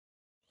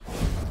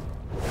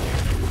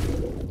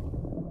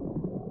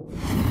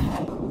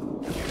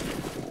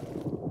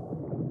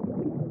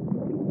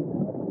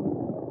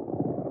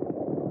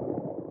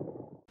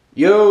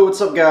Yo, what's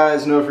up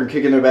guys? Noah from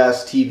Kicking Their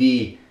Bass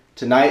TV.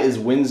 Tonight is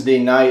Wednesday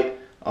night.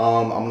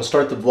 I'm going to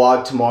start the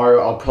vlog tomorrow.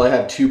 I'll probably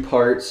have two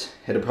parts.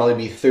 It'll probably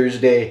be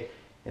Thursday,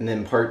 and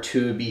then part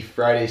 2 would be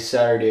Friday,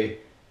 Saturday,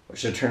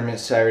 which is a tournament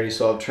Saturday,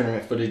 so I'll have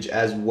tournament footage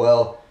as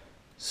well.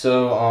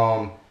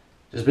 So,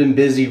 just been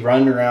busy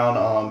running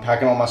around,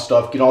 packing all my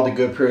stuff, getting all the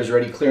GoPros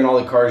ready, clearing all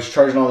the cars,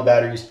 charging all the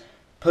batteries,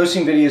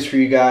 posting videos for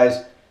you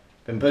guys.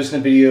 Been posting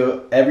a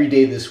video every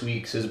day this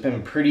week, so it's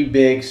been pretty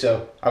big.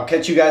 So I'll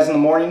catch you guys in the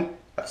morning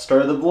at the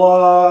start of the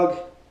vlog.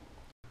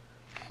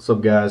 What's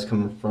up guys,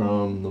 coming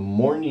from the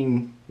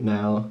morning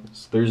now.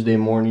 It's Thursday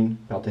morning,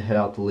 about to head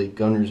out to Lake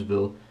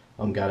Guntersville.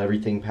 Got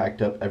everything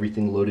packed up,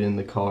 everything loaded in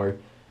the car.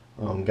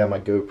 Got my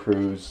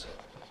GoPros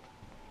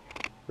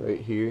right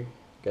here,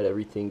 got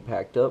everything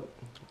packed up,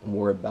 and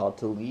we're about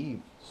to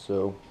leave.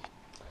 So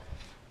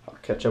I'll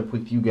catch up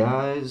with you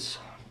guys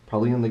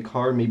probably in the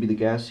car, maybe the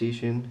gas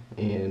station,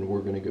 and we're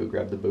gonna go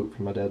grab the boat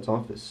from my dad's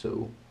office.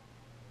 So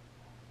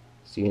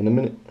see you in a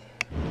minute.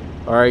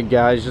 Alright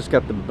guys, just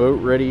got the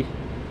boat ready,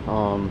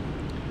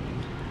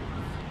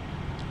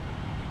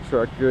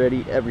 truck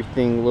ready,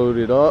 everything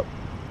loaded up.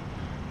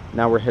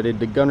 Now we're headed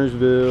to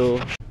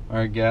Guntersville.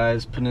 Alright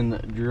guys, put in the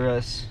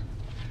address.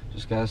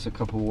 Just got us a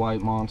couple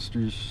white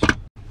monsters.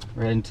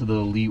 We're heading to the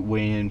elite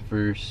weigh-in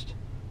first.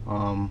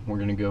 We're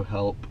gonna go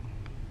help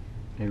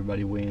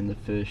everybody weigh in the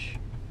fish,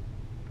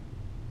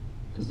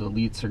 because the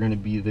elites are going to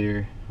be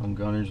there on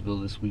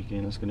Guntersville this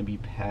weekend. It's going to be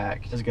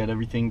packed. Just got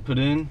everything put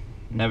in.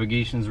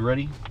 Navigation's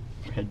ready.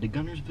 We're headed to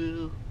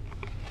Guntersville.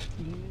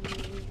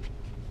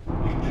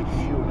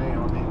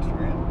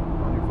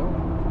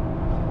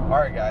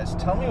 Alright guys,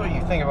 tell me what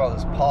you think about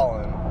this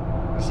pollen.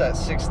 It's at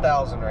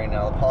 6,000 right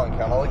now, the pollen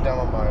count. I'll look down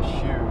on my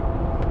shoe.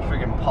 There's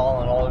freaking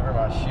pollen all over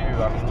my shoe.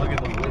 I mean, look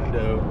at the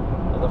window.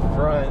 The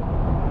front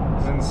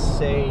is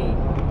insane.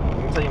 I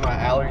can tell you my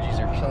allergies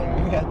are killing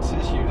me. We got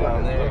tissue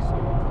down there.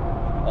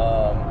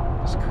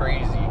 It's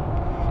crazy.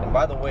 And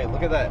by the way,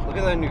 look at that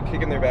new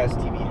Kicking Their Bass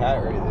TV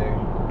hat right there.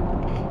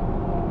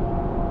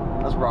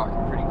 That's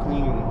rocking pretty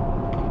clean.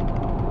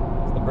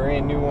 It's the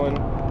brand new one.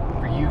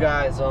 For you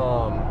guys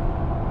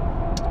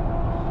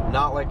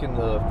not liking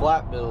the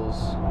flat bills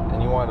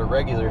and you want a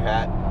regular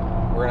hat,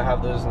 we're gonna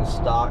have those in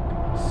stock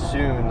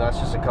soon. That's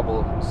just a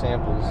couple of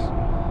samples.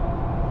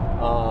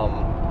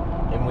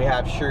 And we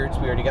have shirts.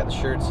 We already got the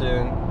shirts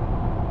in.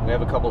 We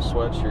have a couple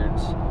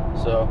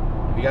sweatshirts. So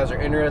if you guys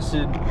are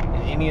interested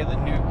in any of the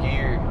new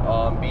gear,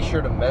 be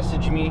sure to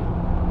message me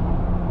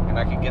and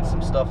I can get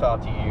some stuff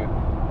out to you.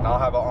 And I'll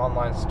have an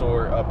online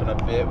store up in a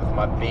bit with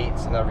my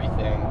baits and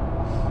everything.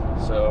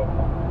 So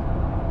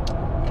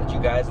catch you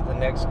guys at the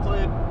next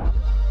clip.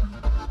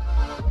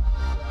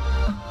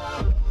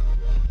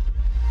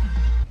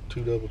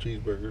 2 double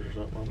cheeseburgers or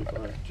something, I'll be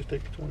fine. Just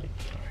take the 20.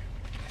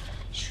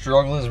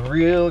 Struggle is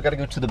real. Gotta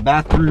go to the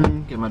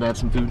bathroom, get my dad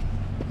some food.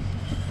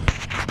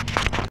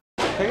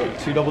 Okay,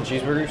 2 double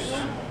cheeseburgers.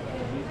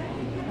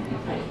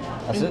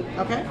 That's it?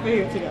 Okay,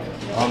 we're here to go.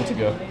 To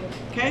go.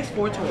 Okay, it's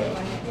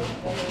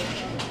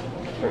 412.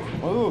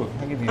 Ooh,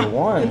 I'll give you a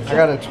 1. I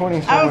got a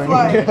 20 somewhere. I was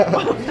like,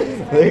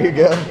 there you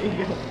go.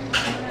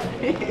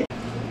 There you go.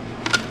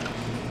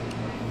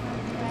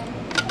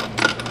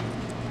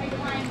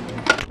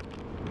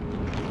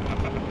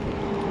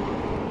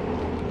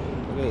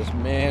 Look at this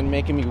man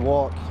making me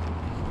walk.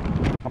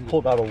 I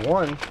pulled out a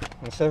 1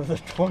 instead of the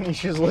 20.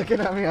 She was looking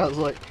at me. I was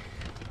like,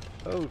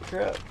 oh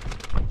crap.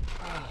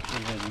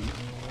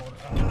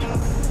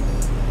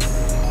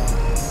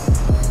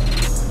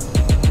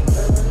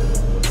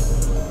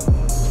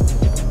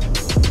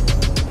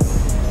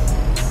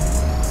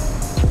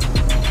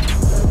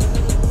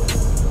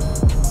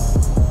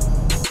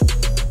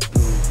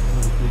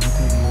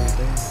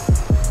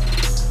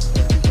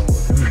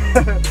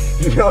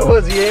 You know,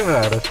 was he aiming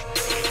at us?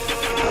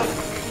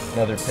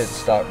 Another pit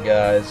stop,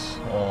 guys.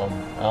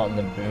 Out in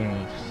the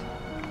boonies.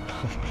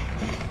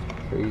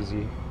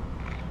 Crazy.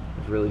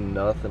 There's really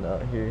nothing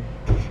out here.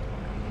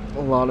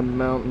 A lot of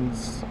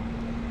mountains.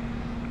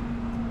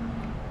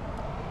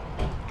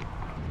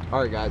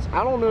 Alright guys,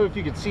 I don't know if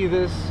you can see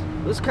this.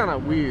 This is kind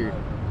of weird.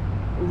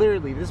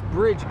 Literally, this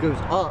bridge goes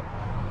up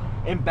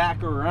and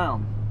back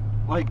around.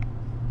 Like,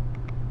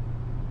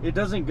 it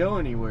doesn't go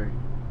anywhere.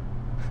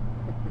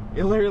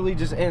 It literally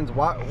just ends.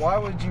 Why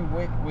would you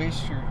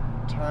waste your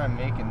time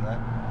making that?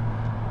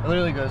 It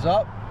literally goes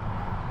up,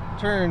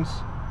 turns,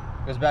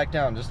 goes back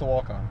down just to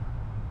walk on.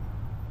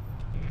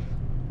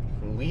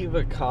 Leave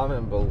a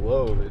comment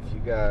below if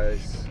you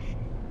guys,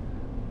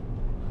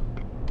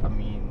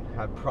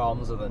 had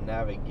problems with the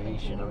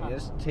navigation.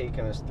 It's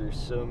taken us through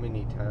so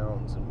many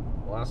towns, and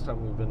last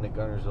time we've been to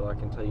Guntersville, I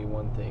can tell you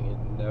one thing, it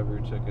never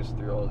took us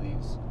through all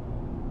these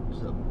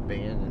just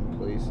abandoned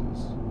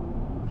places.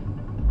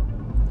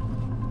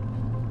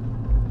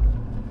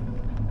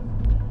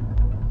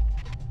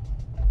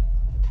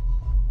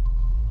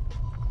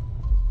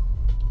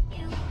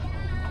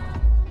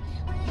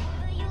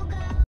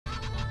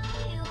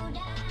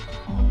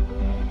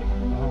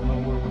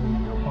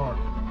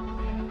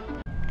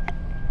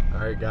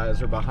 Alright guys,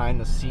 we're behind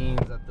the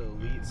scenes at the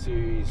Elite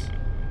Series.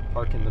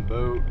 parking the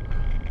boat.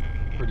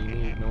 Pretty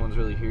neat. No one's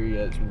really here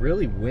yet. It's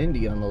really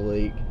windy on the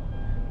lake.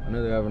 I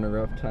know they're having a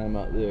rough time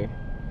out there.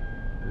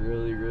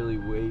 Really, really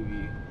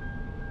wavy.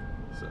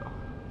 So,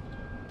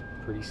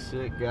 pretty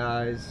sick,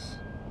 guys.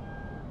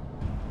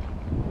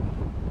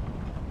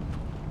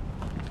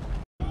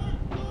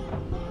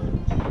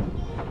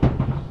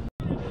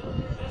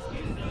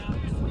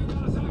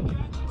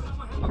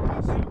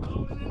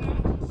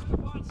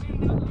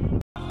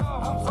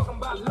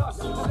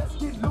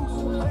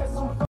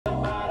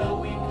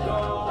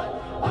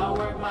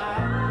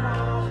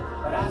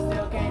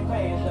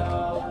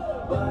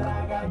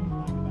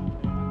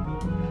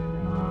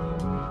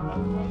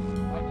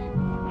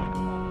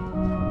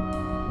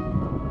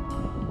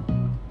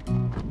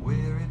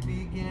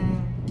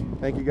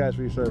 Thank you guys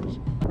for your service.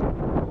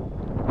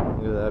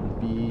 Look at that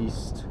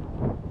beast.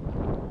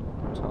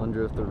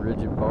 Tundra with the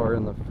rigid bar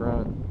in the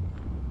front.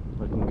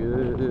 Looking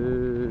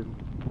good.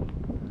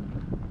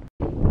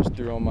 Just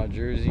threw on my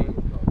jersey.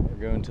 We're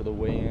going to the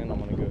weigh-in. I'm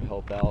gonna go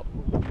help out.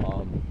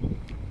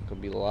 Gonna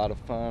be a lot of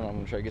fun. I'm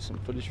gonna try to get some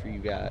footage for you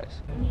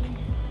guys.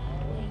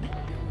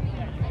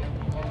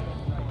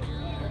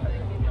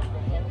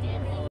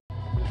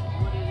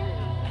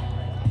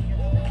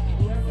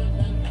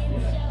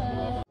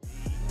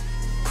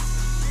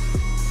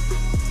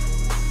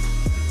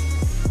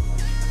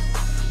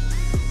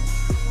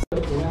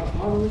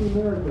 Honoring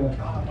America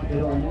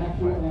is our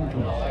national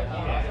anthem.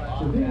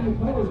 Presenting the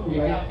colors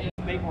today.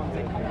 Big ones,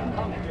 they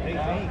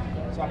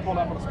come. So I pulled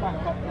up on the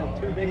spot, caught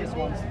the two biggest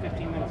ones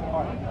 15 minutes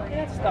apart.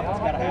 That's stuff that's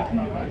got to happen.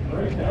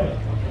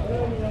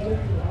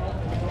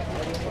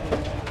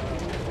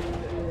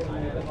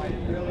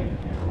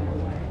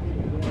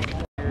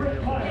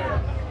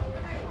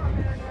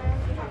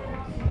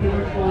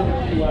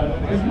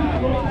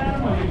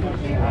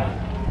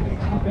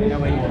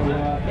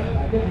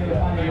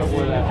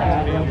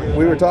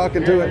 We were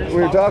talking to it.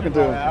 We were talking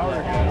to him.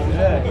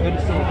 Good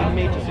to see you. Good to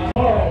meet you.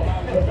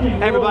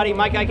 Hey everybody,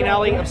 Mike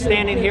Iaconelli. I'm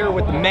standing here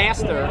with the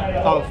master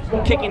of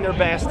Kicking Their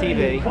Bass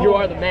TV. You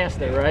are the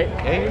master, right?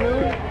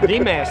 The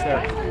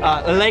master.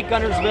 Lake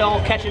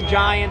Guntersville, catching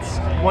giants.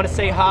 Want to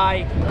say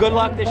hi. Good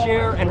luck this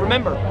year, and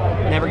remember,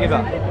 never give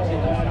up.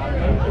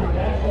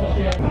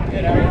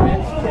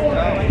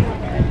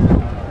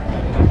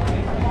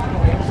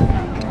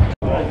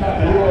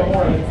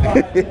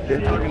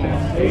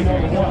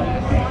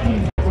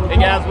 Hey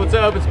guys, what's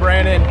up? It's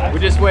Brandon. We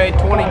just weighed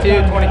 22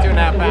 and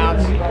a half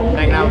pounds.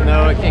 Hanging out with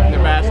Noah, Kicking Their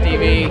Bass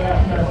TV.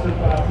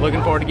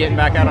 Looking forward to getting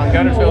back out on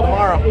Guntersville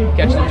tomorrow.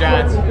 Catch some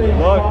giants.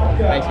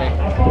 Thanks,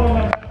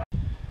 man.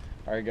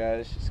 Alright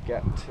guys, just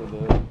got to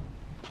the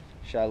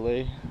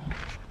chalet.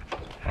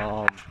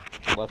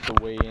 Left the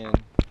weigh-in.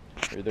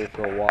 We were there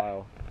for a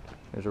while.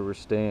 Here's where we're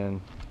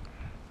staying.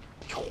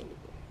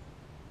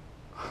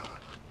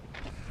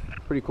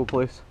 Pretty cool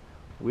place.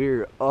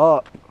 We're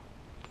up.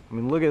 I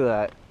mean, look at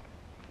that.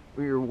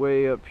 We're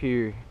way up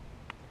here.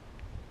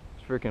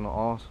 It's freaking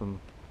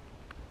awesome.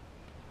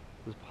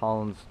 This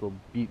pollen's still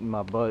beating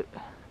my butt.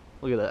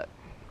 Look at that.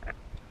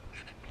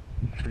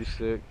 Pretty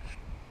sick.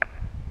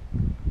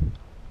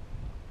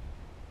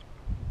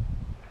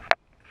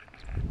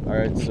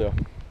 Alright, so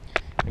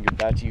I'll get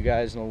back to you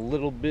guys in a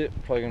little bit.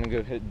 Probably gonna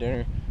go hit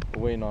dinner.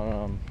 We're waiting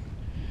on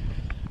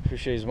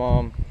Foshee's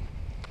mom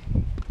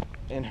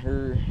and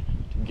her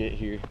to get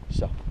here.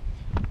 So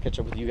catch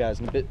up with you guys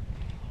in a bit.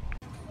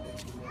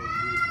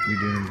 You're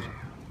doing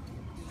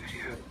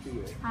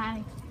it.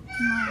 Hi.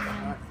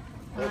 Morning.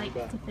 I like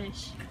to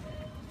fish.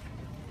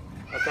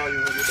 I thought you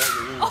were going to get back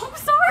to Oh, I'm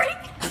sorry.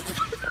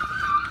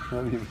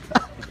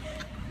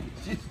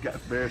 She's got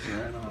embarrassing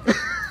right now.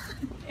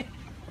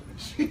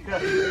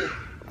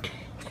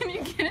 Can you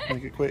get it?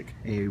 Make it quick.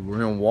 Hey,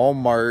 we're in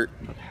Walmart.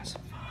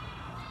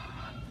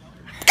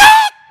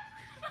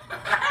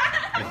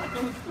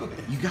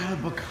 You got a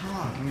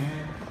macaque,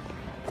 man.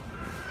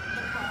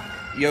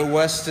 Yo,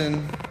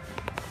 Weston.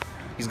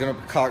 He's gonna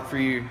macaque for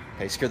you.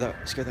 Hey, scare that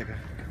guy.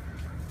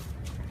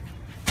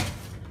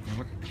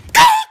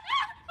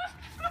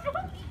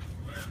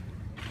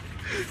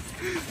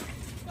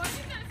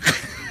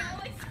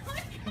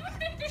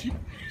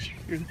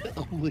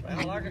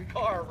 Sounds like a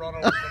car run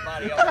over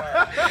somebody else.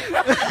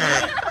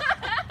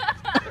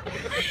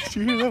 Did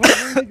you hear that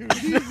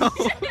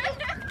one?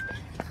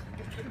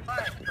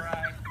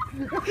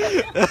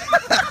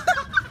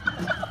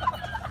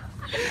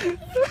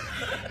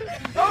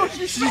 Oh,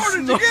 she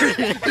snorted! You get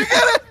it? Did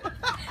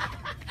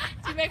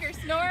you make her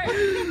snort?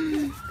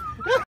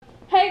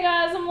 Hey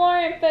guys, I'm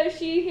Lauren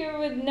Foshee here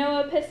with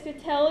Noah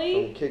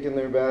Pescatelli. From Kicking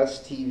Their Bass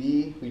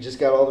TV. We just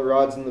got all the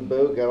rods in the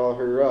boat, got all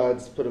her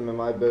rods, put them in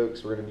my boat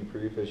because we're going to be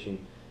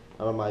pre-fishing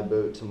out on my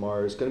boat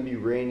tomorrow. It's going to be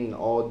raining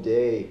all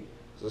day,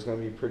 so it's going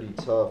to be pretty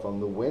tough. The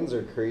winds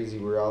are crazy.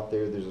 We're out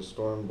there. There's a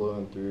storm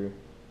blowing through.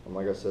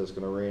 Like I said, it's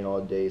going to rain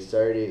all day.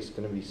 Saturday it's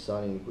going to be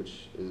sunny,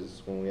 which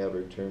is when we have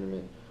our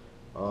tournament.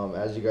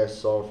 As you guys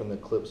saw from the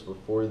clips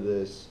before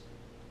this,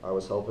 I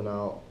was helping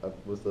out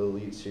with the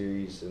Elite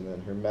Series, and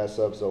then her mess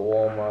ups at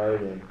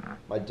Walmart, and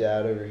my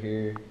dad over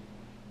here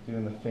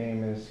doing the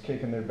famous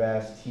Kicking Their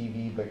Bass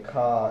TV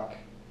macaque.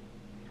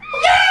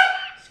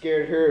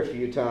 scared her a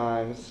few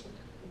times.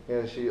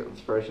 Yeah, I'm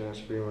sprashing her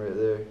screen right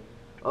there.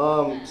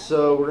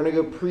 So we're gonna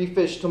go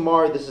pre-fish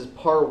tomorrow. This is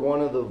part 1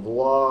 of the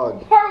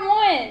vlog. Part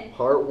 1.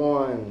 Part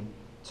 1.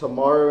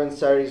 Tomorrow and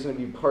Saturday is gonna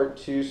be part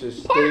 2, so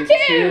stay Part 2.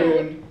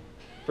 tuned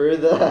for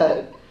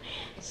that.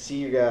 See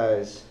you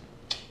guys.